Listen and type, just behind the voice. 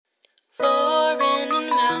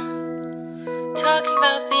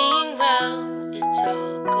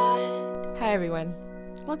Hi everyone.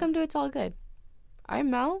 Welcome to It's All Good.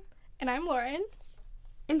 I'm Mel. And I'm Lauren.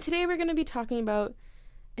 And today we're going to be talking about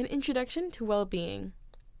an introduction to well-being.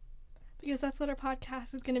 Because that's what our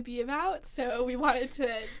podcast is going to be about, so we wanted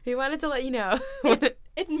to let you know.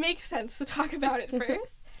 It makes sense to talk about it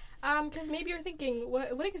first. Because maybe you're thinking,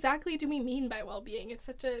 what exactly do we mean by well-being? It's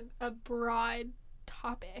such a broad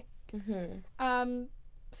topic. Mm-hmm.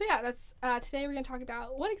 So yeah, that's today we're going to talk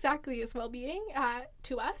about what exactly is well-being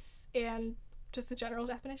to us, and just a general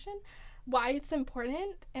definition, why it's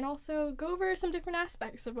important, and also go over some different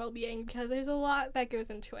aspects of well-being, because there's a lot that goes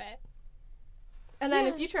into it. And then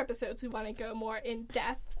in future episodes, we want to go more in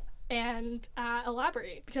depth and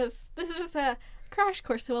elaborate, because this is just a crash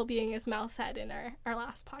course to well-being, as Mel said in our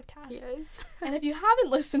last podcast. Yes. And if you haven't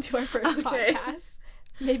listened to our first podcast,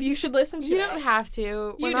 maybe you should listen to it. You don't have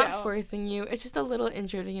to. We're not don't. forcing you. It's just a little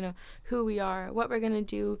intro to, who we are, what we're going to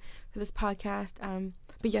do for this podcast.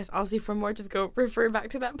 But yes, obviously for more, just go refer back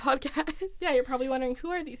to that podcast. Yeah, you're probably wondering,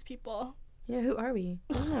 who are these people? Yeah, who are we?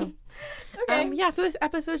 I don't know. Okay. So this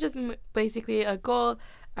episode is just basically a goal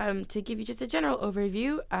to give you just a general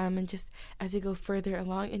overview, and just as we go further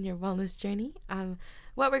along in your wellness journey,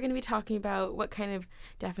 what we're going to be talking about, what kind of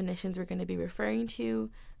definitions we're going to be referring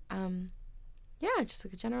to. Just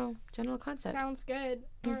like a general concept. Sounds good.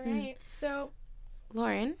 All right. So,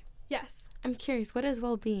 Lauren? Yes. I'm curious, what is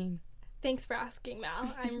well-being? Thanks for asking,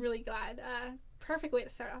 Mal. I'm really glad. Perfect way to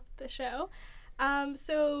start off the show.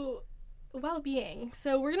 So, well-being.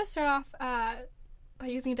 So we're going to start off by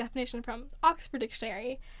using a definition from Oxford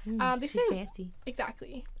Dictionary. They say fancy.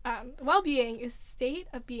 Exactly. Well-being is a state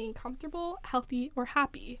of being comfortable, healthy, or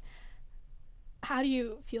happy. How do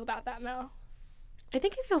you feel about that, Mel? I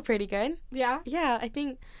think I feel pretty good. Yeah? Yeah, I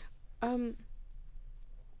think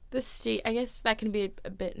the state, I guess that can be a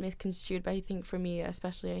bit misconstrued, but I think for me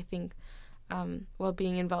especially, I think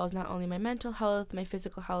well-being involves not only my mental health, my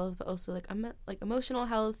physical health, but also like emotional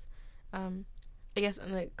health. I guess,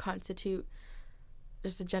 and like constitute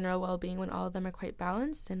just a general well-being when all of them are quite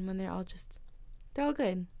balanced, and when they're all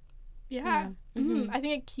good. Yeah. Mm-hmm. I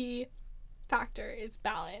think a key factor is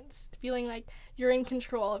balance. Feeling like you're in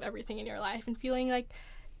control of everything in your life, and feeling like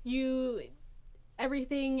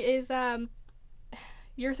everything is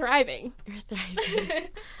you're thriving. You're thriving.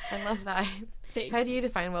 I love that. Thanks. How do you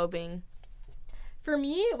define well-being? For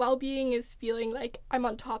me, well-being is feeling like I'm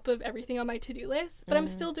on top of everything on my to-do list, but I'm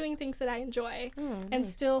still doing things that I enjoy, and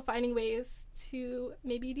still finding ways to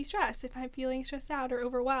maybe de-stress if I'm feeling stressed out or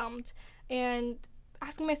overwhelmed, and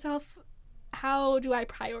asking myself, how can I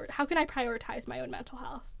prioritize my own mental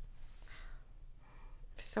health?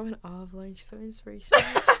 I'm so in awe of Lauren. She's so inspirational.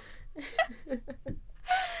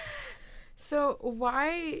 So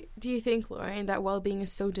why do you think, Lauren, that well-being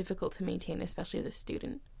is so difficult to maintain, especially as a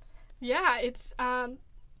student? Yeah, it's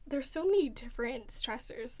there's so many different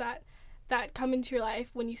stressors that come into your life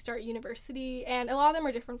when you start university, and a lot of them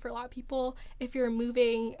are different for a lot of people. If you're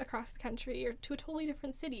moving across the country or to a totally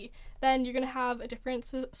different city, then you're going to have a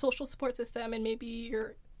different social support system, and maybe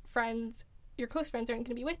your close friends aren't going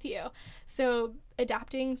to be with you. So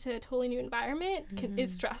adapting to a totally new environment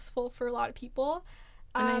is stressful for a lot of people.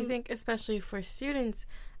 And I think especially for students,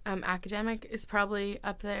 academic is probably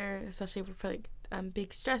up there, especially for like big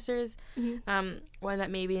stressors. One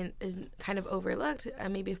that maybe is kind of overlooked,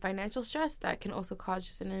 maybe financial stress that can also cause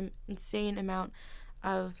just an insane amount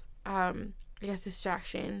of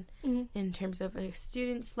distraction in terms of a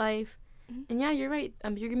student's life. And yeah, you're right,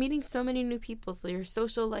 you're meeting so many new people, so your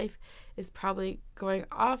social life is probably going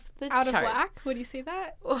off the out charts. Of whack. Would you say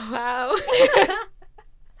that? Wow.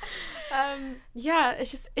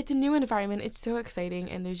 It's a new environment. It's so exciting,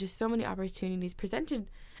 and there's just so many opportunities presented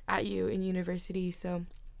at you in university, so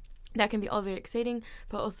that can be all very exciting,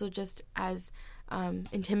 but also just as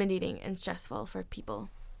intimidating and stressful for people.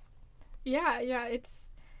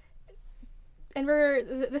 And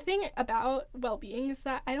the thing about well-being is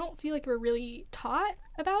that I don't feel like we're really taught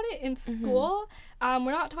about it in school.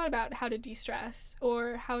 We're not taught about how to de-stress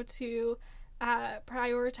or how to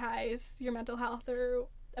prioritize your mental health or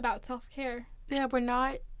about self-care. Yeah, we're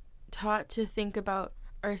not taught to think about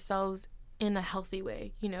ourselves in a healthy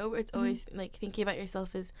way, It's always like thinking about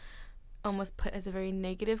yourself is almost put as a very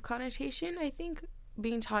negative connotation, I think,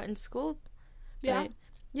 being taught in school. Yeah. But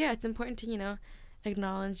yeah, it's important to,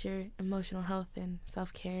 acknowledge your emotional health and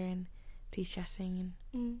self-care and de-stressing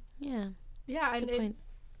and Yeah, and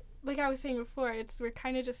like I was saying before, we're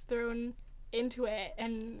kind of just thrown into it,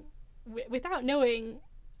 and without knowing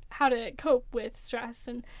how to cope with stress,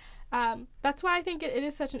 and that's why I think it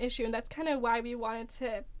is such an issue, and that's kind of why we wanted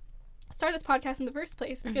to start this podcast in the first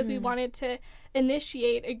place, because we wanted to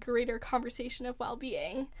initiate a greater conversation of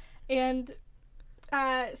well-being. And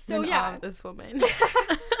so I'm in yeah, awe of this woman.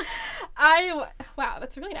 wow,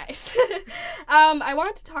 that's really nice. I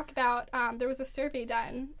wanted to talk about, there was a survey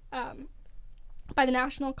done by the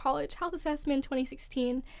National College Health Assessment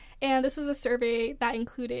 2016, and this was a survey that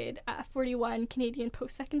included 41 Canadian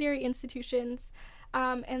post-secondary institutions,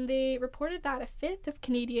 and they reported that a fifth of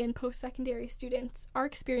Canadian post-secondary students are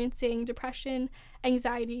experiencing depression,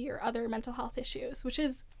 anxiety, or other mental health issues, which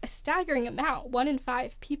is a staggering amount, 1 in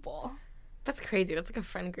 5 people. That's crazy. That's like a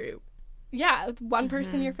friend group. Yeah, one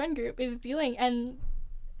person in your friend group is dealing, and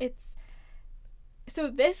so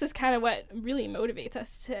this is kind of what really motivates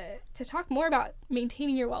us to talk more about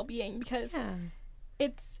maintaining your well-being, because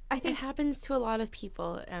I think it happens to a lot of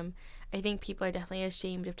people. I think people are definitely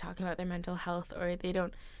ashamed of talking about their mental health, or they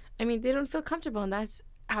don't feel comfortable, and that's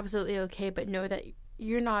absolutely okay, but know that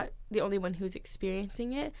you're not the only one who's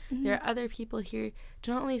experiencing it. Mm-hmm. There are other people here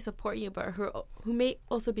to not only support you, but who may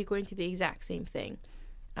also be going through the exact same thing.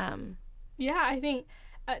 Yeah, I think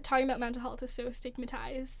talking about mental health is so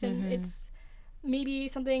stigmatized, and it's maybe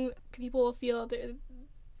something people will feel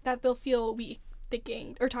that they'll feel weak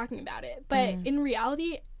thinking or talking about it. But in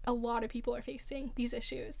reality, a lot of people are facing these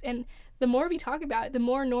issues. And the more we talk about it, the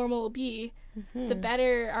more normal it'll be, the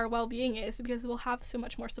better our well-being is, because we'll have so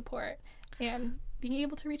much more support and being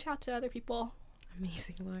able to reach out to other people.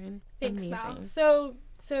 Amazing, Lauren. Thanks, Amazing. Mal.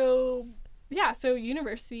 So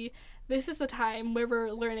university, this is the time where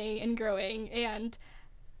we're learning and growing, and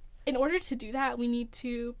in order to do that, we need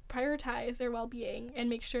to prioritize our well-being and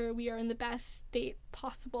make sure we are in the best state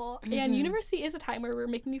possible. And university is a time where we're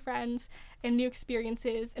making new friends and new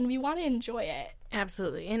experiences, and we want to enjoy it.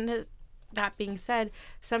 Absolutely. And that being said,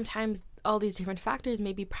 sometimes all these different factors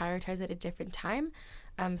may be prioritized at a different time.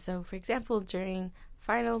 So, for example, during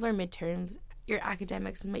finals or midterms, your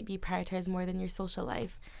academics might be prioritized more than your social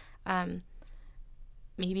life.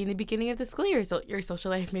 Maybe in the beginning of the school year, your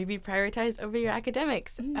social life may be prioritized over your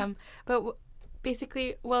academics. But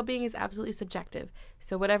basically, well-being is absolutely subjective.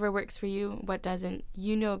 So whatever works for you, what doesn't,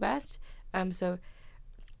 you know best. So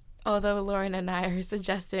although Lauren and I are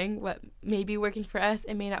suggesting what may be working for us,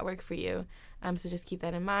 it may not work for you. So just keep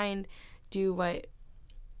that in mind. Do what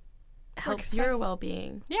helps your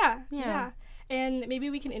well-being. Yeah. And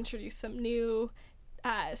maybe we can introduce some new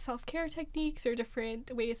self-care techniques or different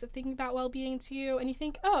ways of thinking about well-being to you, and you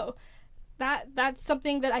think, oh, that's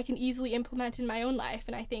something that I can easily implement in my own life,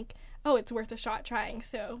 and I think, oh, it's worth a shot trying.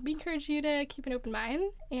 So we encourage you to keep an open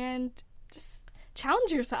mind and just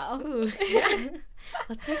challenge yourself. Ooh, yeah.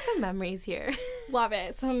 Let's make some memories here. Love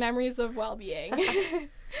it. Some memories of well-being.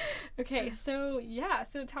 Okay, so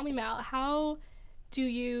tell me, Mal, how do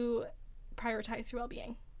you prioritize your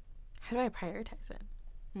well-being? How do I prioritize it?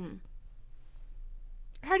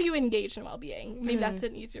 How do you engage in well-being? Maybe that's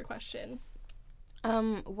an easier question.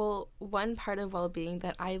 Well, one part of well-being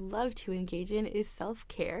that I love to engage in is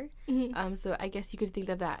self-care. So I guess you could think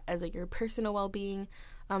of that as like your personal well-being.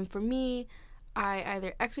 For me, I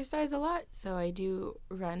either exercise a lot, so I do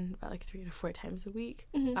run about like 3 to 4 times a week.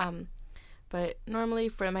 But normally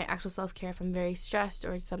for my actual self-care, if I'm very stressed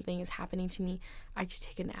or something is happening to me, I just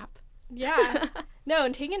take a nap. Yeah. No,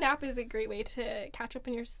 and taking a nap is a great way to catch up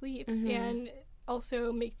in your sleep and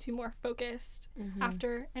also makes you more focused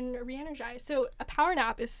after and re-energized. So a power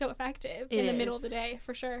nap is so effective in the middle of the day,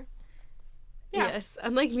 for sure. Yeah. Yes.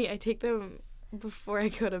 Unlike me, I take them before I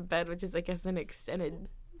go to bed, which is, I guess, an extended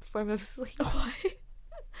form of sleep. What?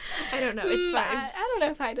 I don't know. It's fine. I don't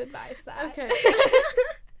know if I'd advise that. Okay.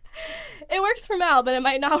 It works for Mel, but it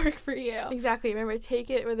might not work for you. Exactly. Remember, take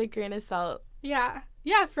it with a grain of salt. Yeah.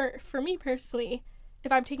 Yeah, for me personally,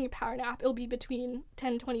 if I'm taking a power nap, it'll be between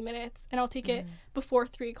 10 and 20 minutes, and I'll take it before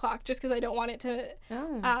 3 o'clock just because I don't want it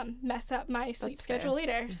to mess up my sleep schedule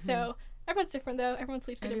later. So everyone's different, though. Everyone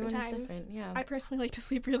sleeps at different times. Yeah. I personally like to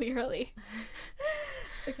sleep really early.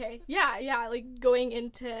 Okay. Yeah. Like going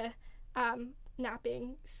into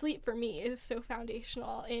napping, sleep for me is so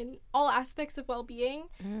foundational in all aspects of well-being,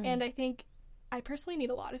 and I think I personally need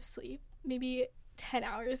a lot of sleep. Maybe 10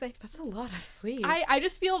 hours. That's a lot of sleep. I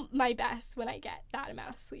just feel my best when I get that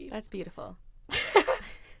amount of sleep. That's beautiful.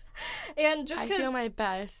 And just I feel my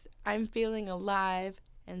best. I'm feeling alive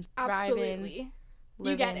and thriving. Absolutely.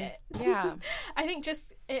 Living. You get it. Yeah. I think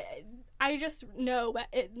I just know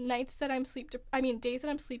days that I'm sleep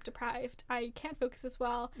deprived, I can't focus as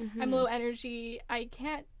well. I'm low energy. I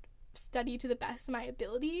can't study to the best of my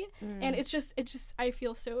ability. And it's just I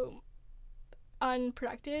feel so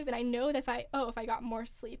unproductive, and I know that if I got more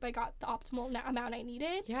sleep, I got the optimal amount I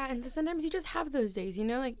needed. Yeah, and sometimes you just have those days,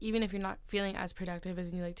 like even if you're not feeling as productive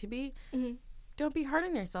as you like to be, don't be hard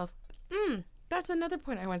on yourself. that's another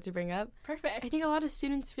point I wanted to bring up. Perfect. I think a lot of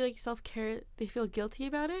students feel like self-care, they feel guilty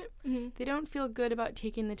about it. Mm-hmm. They don't feel good about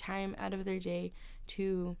taking the time out of their day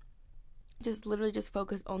to just literally just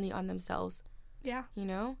focus only on themselves. Yeah. You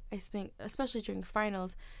know? I think, especially during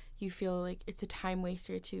finals, you feel like it's a time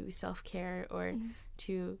waster to self-care or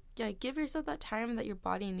to give yourself that time that your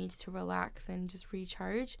body needs to relax and just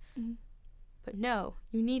recharge. Mm-hmm. But no,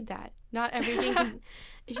 you need that. Not everything can,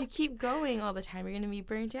 if you keep going all the time, you're going to be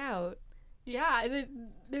burnt out. Yeah,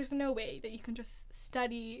 there's no way that you can just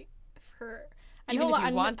study for... I know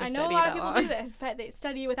a lot of people do this, but they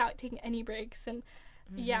study without taking any breaks. And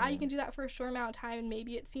yeah, you can do that for a short amount of time and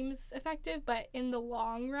maybe it seems effective, but in the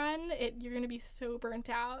long run, you're going to be so burnt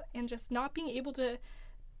out and just not being able to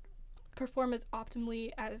perform as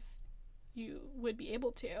optimally as you would be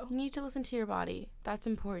able to. You need to listen to your body. That's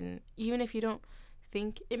important. Even if you don't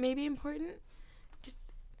think it may be important, just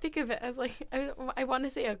think of it as like, I want to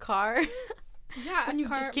say a car. Yeah, when you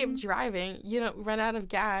just keep driving, you don't run out of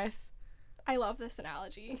gas. I love this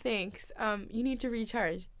analogy. Thanks. You need to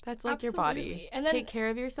recharge. That's like Absolutely. Your body. And then, take care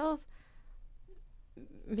of yourself.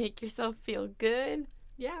 Make yourself feel good.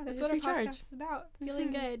 Yeah, that's what our podcast is about.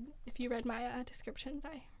 Feeling good. If you read my description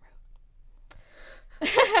that I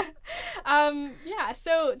wrote. Yeah,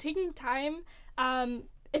 so taking time.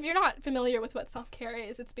 If you're not familiar with what self-care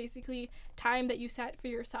is, it's basically time that you set for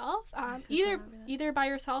yourself. Either by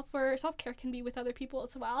yourself or self-care can be with other people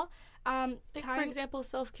as well. For example,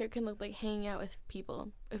 self-care can look like hanging out with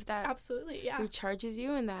people. If that absolutely, yeah, recharges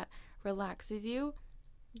you and that relaxes you,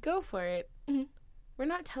 go for it. Mm-hmm. We're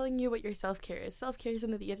not telling you what your self-care is. Self-care is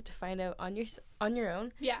something that you have to find out on your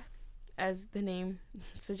own. Yeah. As the name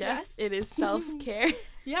suggests, It is self-care.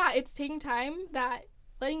 Yeah, it's taking time that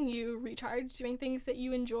letting you recharge, doing things that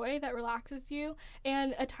you enjoy, that relaxes you,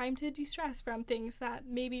 and a time to de-stress from things that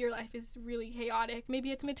maybe your life is really chaotic.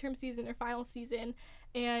 Maybe it's midterm season or final season,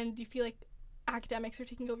 and you feel like academics are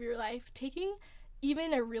taking over your life. Taking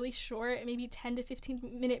even a really short, maybe 10 to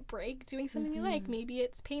 15 minute break, doing something you like. Maybe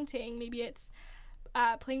it's painting, maybe it's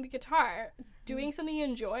playing the guitar. Doing something you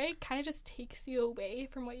enjoy kind of just takes you away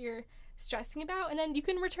from what you're stressing about, and then you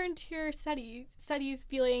can return to your studies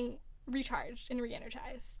feeling recharged and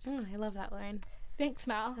re-energized. I love that, Lauren. Thanks,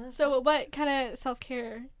 Mal. So what kind of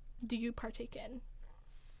self-care do you partake in?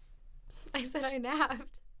 I said I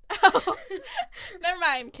napped. Oh, never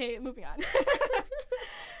mind. Okay, moving on.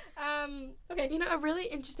 Okay. You know, a really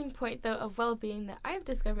interesting point, though, of well-being that I've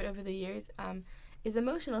discovered over the years is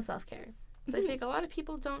emotional self-care. So I think a lot of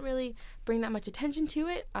people don't really bring that much attention to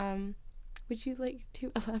it. Would you like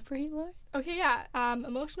to elaborate, Lauren? Okay, yeah.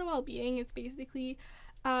 Emotional well-being is basically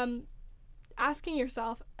asking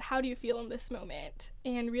yourself, how do you feel in this moment?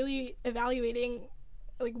 And really evaluating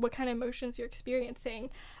like what kind of emotions you're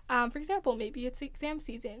experiencing. For example, maybe it's exam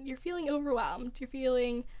season. You're feeling overwhelmed. You're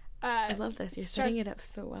feeling I love this. You're setting it up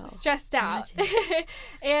so well. Stressed out.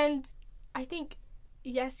 And I think,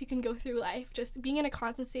 yes, you can go through life just being in a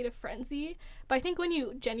constant state of frenzy. But I think when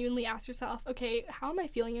you genuinely ask yourself, okay, how am I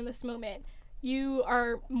feeling in this moment? You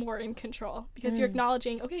are more in control because you're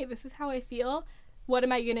acknowledging, okay, this is how I feel. What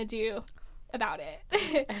am I going to do about it?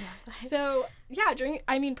 I love that. So, yeah,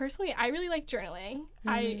 personally, I really like journaling.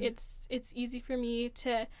 It's easy for me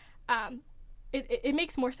to, it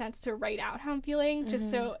makes more sense to write out how I'm feeling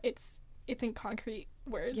just so it's in concrete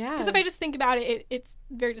words. Yeah. Because if I just think about it, it's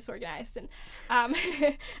very disorganized. And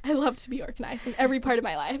I love to be organized in every part of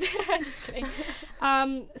my life. Just kidding.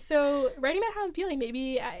 So writing about how I'm feeling,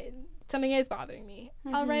 maybe something is bothering me.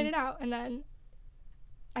 I'll write it out, and then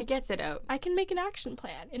it gets it out. I can make an action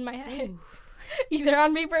plan in my head. Either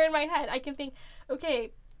on paper or in my head. I can think,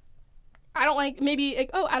 okay, I don't like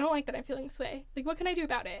that I'm feeling this way. Like, what can I do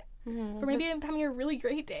about it? Or maybe I'm having a really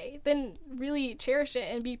great day. Then really cherish it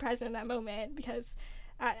and be present in that moment because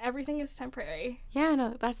everything is temporary. Yeah,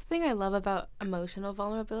 no, that's the thing I love about emotional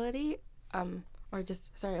vulnerability,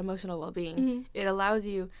 emotional well-being. It allows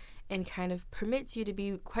you and kind of permits you to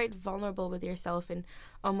be quite vulnerable with yourself and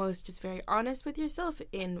almost just very honest with yourself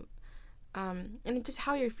in and just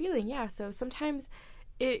how you're feeling. Yeah, so sometimes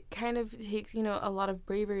it kind of takes, a lot of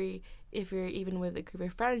bravery if you're even with a group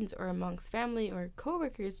of friends or amongst family or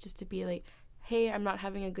coworkers just to be like, hey, I'm not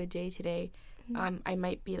having a good day today. I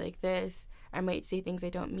might be like this. I might say things I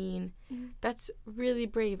don't mean. That's really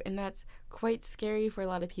brave, and that's quite scary for a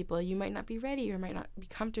lot of people. You might not be ready or might not be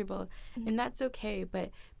comfortable, and that's okay,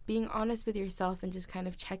 but being honest with yourself and just kind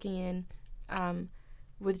of checking in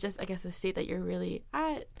with just, I guess, the state that you're really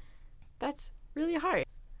at, that's really hard.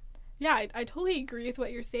 Yeah, I totally agree with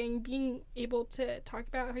what you're saying. Being able to talk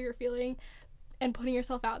about how you're feeling and putting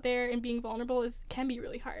yourself out there and being vulnerable can be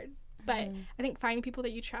really hard. But Mm-hmm. I think finding people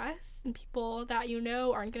that you trust and people that you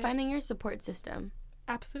know aren't going to... Finding your support system.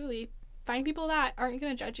 Absolutely. Find people that aren't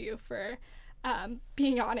going to judge you for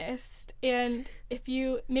being honest. And if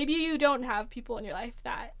maybe you don't have people in your life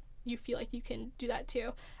that you feel like you can do that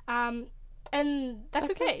too. And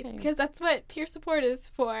that's okay, because that's what peer support is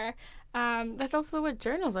for. That's also what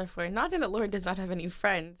journals are for. Not that Lauren does not have any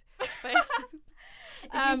friends, but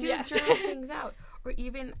if you do journal things out, or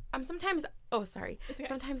even sometimes. Oh, sorry. Okay.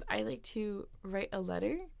 Sometimes I like to write a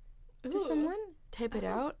letter to someone, type it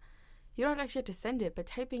out. You don't actually have to send it, but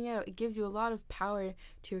typing it out, it gives you a lot of power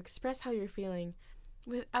to express how you're feeling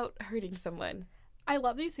without hurting someone. I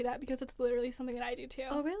love that you say that, because it's literally something that I do too.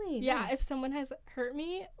 Oh, really? Yeah, nice. If someone has hurt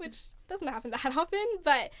me, which doesn't happen that often,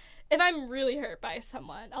 but if I'm really hurt by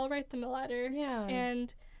someone, I'll write them a letter. Yeah.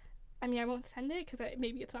 And I mean, I won't send it because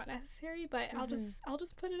maybe it's not necessary, but I'll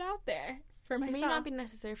just put it out there for myself. It may not be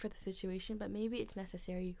necessary for the situation, but maybe it's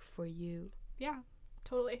necessary for you. Yeah,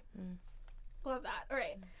 totally. Love that. All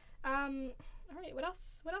right. All right. What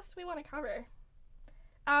else do we want to cover?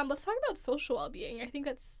 Let's talk about social well-being. I think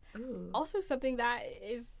that's also something that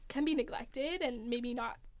can be neglected and maybe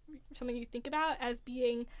not something you think about as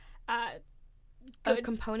being good a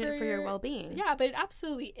component for your well-being. Yeah, but it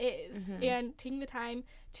absolutely is. Mm-hmm. And taking the time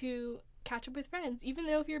to catch up with friends, even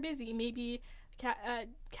though if you're busy, maybe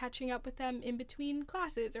catching up with them in between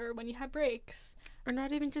classes or when you have breaks. Or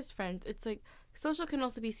not even just friends. It's like social can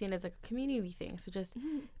also be seen as like a community thing. So just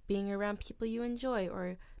being around people you enjoy,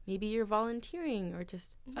 or maybe you're volunteering, or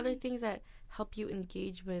just other things that help you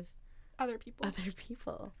engage with other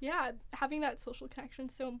people. Yeah, having that social connection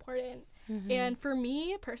is so important. Mm-hmm. And for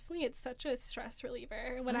me personally, it's such a stress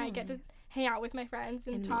reliever when I get to hang out with my friends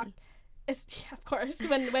and talk. Of course,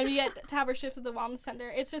 when we get to have our shifts at the Wellness Center,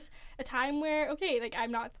 it's just a time where, okay, like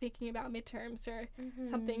I'm not thinking about midterms or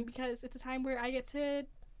something, because it's a time where I get to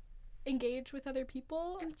engage with other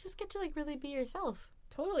people. And just get to like really be yourself.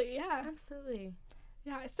 Totally, yeah. Absolutely.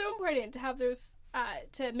 Yeah, it's so important to have those,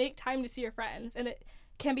 to make time to see your friends. And it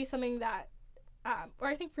can be something that, or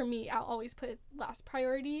I think for me, I'll always put it last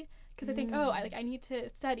priority, because I think, I need to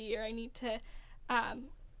study, or I need to,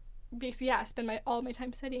 basically, spend all my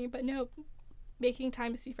time studying. But no, making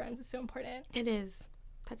time to see friends is so important. It is.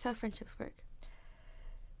 That's how friendships work.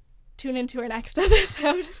 Tune into our next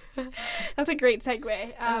episode. That's a great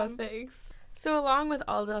segue. Thanks. So along with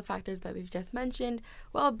all the factors that we've just mentioned,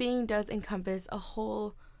 well-being does encompass a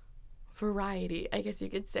whole variety, I guess you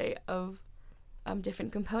could say, of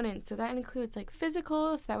different components. So that includes like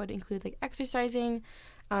physical, so that would include like exercising,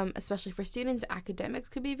 especially for students. Academics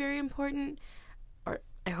could be very important, or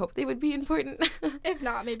I hope they would be important. If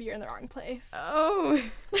not, maybe you're in the wrong place. Oh.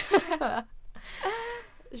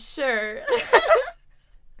 Sure.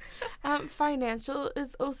 Financial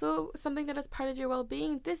is also something that is part of your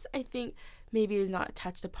well-being. This, I think, maybe is not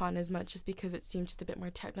touched upon as much just because it seems just a bit more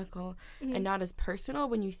technical and not as personal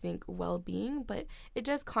when you think well-being, but it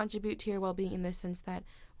does contribute to your well-being in the sense that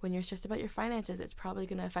when you're stressed about your finances, it's probably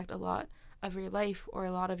going to affect a lot of your life or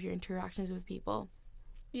a lot of your interactions with people.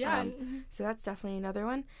 Yeah. So that's definitely another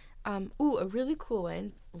one. A really cool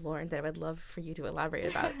one, Lauren, that I would love for you to elaborate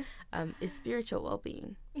about is spiritual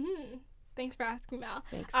well-being. Thanks for asking, Mal.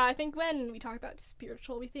 Thanks. I think when we talk about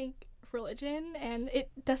spiritual, we think religion, and it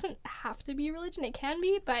doesn't have to be religion. It can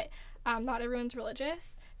be, but not everyone's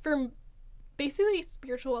religious. For basically,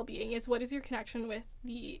 spiritual well-being is what is your connection with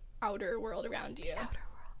the outer world around you. The outer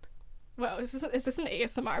world. Whoa, is this an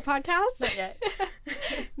ASMR podcast? Not yet.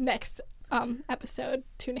 Next episode,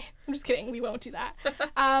 tune in. I'm just kidding. We won't do that.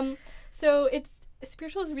 So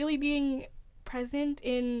spiritual is really being present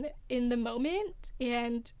in the moment,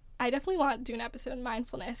 and I definitely want to do an episode on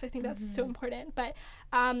mindfulness. I think that's so important. But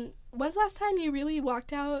when's the last time you really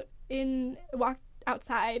walked outside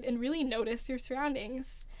and really noticed your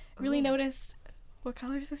surroundings? Really noticed what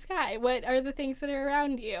color is the sky? What are the things that are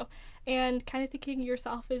around you? And kind of thinking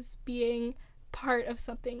yourself as being part of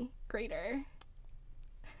something greater.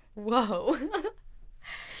 Whoa.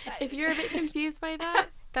 If you're a bit confused by that,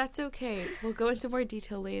 that's okay. We'll go into more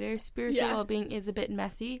detail later. Spiritual well-being is a bit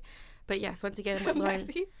messy. But yes, once again, what Lauren...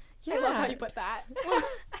 Messy? Yeah. I love how you put that.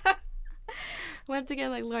 Once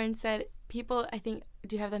again, like Lauren said, people, I think,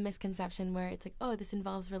 do have the misconception where it's like, oh, this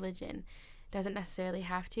involves religion. Doesn't necessarily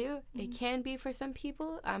have to. It can be for some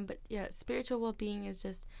people. But yeah, spiritual well-being is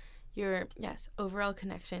just your, overall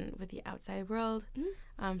connection with the outside world.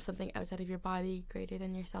 Something outside of your body, greater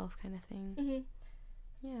than yourself kind of thing.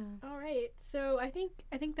 Yeah. All right. So I think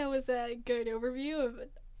that was a good overview of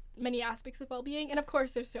many aspects of well-being, and of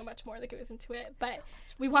course there's so much more that goes into it, but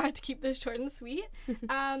we wanted to keep this short and sweet.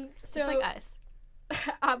 So just like us.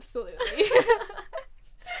 Absolutely.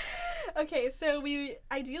 Okay, so we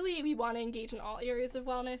want to engage in all areas of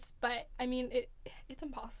wellness, but I mean it's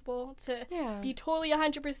impossible to be totally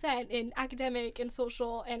 100% in academic and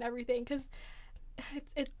social and everything, because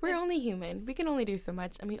we're only human. We can only do so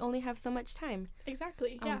much, and we only have so much time.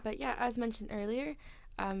 Exactly. Yeah. But yeah, as mentioned earlier,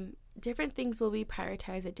 different things will be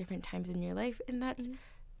prioritized at different times in your life, and that's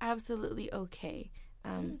absolutely okay.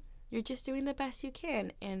 You're just doing the best you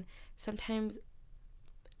can, and sometimes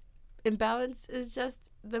imbalance is just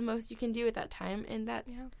the most you can do at that time, and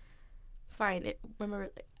that's fine.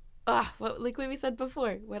 Remember, like we said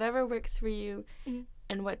before, whatever works for you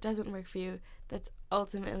and what doesn't work for you, that's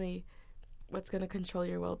ultimately what's going to control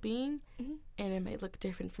your well-being, and it might look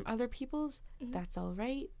different from other people's. That's all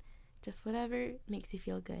right. Just whatever makes you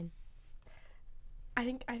feel good. I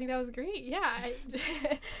think that was great. Yeah.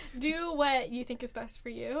 Do what you think is best for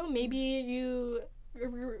you. Maybe you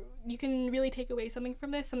can really take away something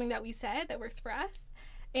from this, something that we said that works for us,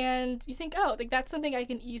 and you think, oh, like that's something I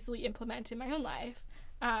can easily implement in my own life.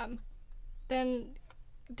 Then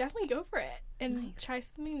definitely go for it and try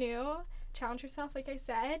something new. Challenge yourself, like I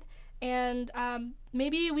said, and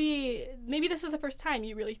maybe this is the first time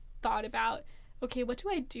you really thought about, okay, what do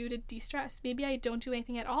I do to de-stress? Maybe I don't do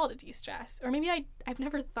anything at all to de-stress, or maybe I've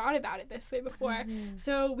never thought about it this way before.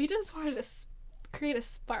 So we just wanted to create a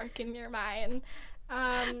spark in your mind.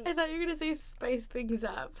 I thought you were gonna say spice things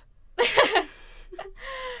up.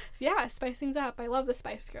 Yeah, spice things up. I love the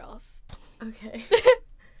Spice Girls. Okay.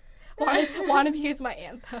 Wannabe is my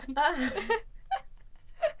anthem.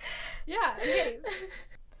 Yeah, okay.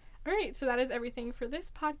 All right, so that is everything for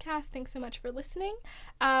this podcast. Thanks so much for listening.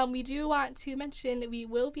 We do want to mention we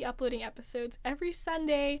will be uploading episodes every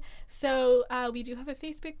Sunday. So we do have a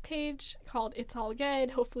Facebook page called It's All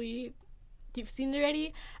Good. Hopefully you've seen it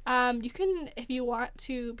already. You can, if you want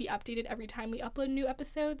to be updated every time we upload a new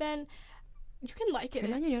episode, then you can like it.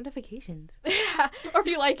 Turn on your notifications. Yeah, or if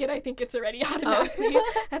you like it, I think it's already automatically.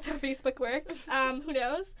 That's how Facebook works. Who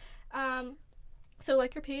knows? So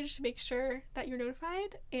like your page to make sure that you're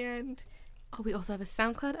notified. And we also have a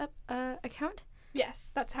SoundCloud account.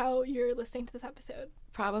 Yes, that's how you're listening to this episode.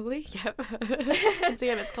 Probably, yep. Once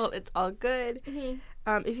again, it's called It's All Good.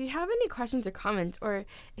 If you have any questions or comments, or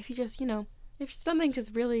if you just, if something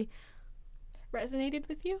just really resonated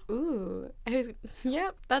with you. Ooh,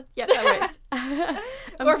 that works.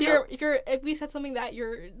 Or if we said something that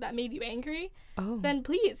made you angry, then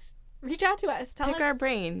please reach out to us. Pick our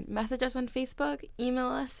brain. Message us on Facebook. Email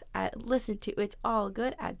us at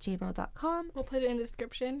listentoitsallgood@gmail.com. We'll put it in the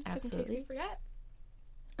description just in case you forget.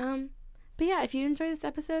 But yeah, if you enjoyed this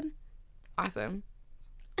episode, awesome.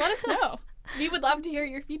 Let us know. We would love to hear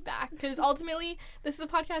your feedback, because ultimately this is a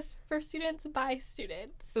podcast for students by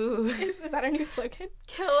students. Ooh. Is that our new slogan?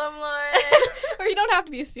 Kill 'em, Lauren. Or you don't have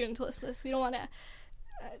to be a student to listen to this. We don't want to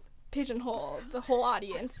pigeonhole the whole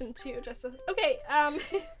audience into just okay.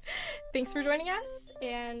 Thanks for joining us,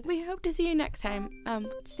 and we hope to see you next time.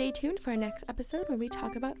 Stay tuned for our next episode where we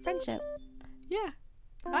talk about friendship. Yeah.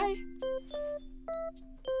 Bye.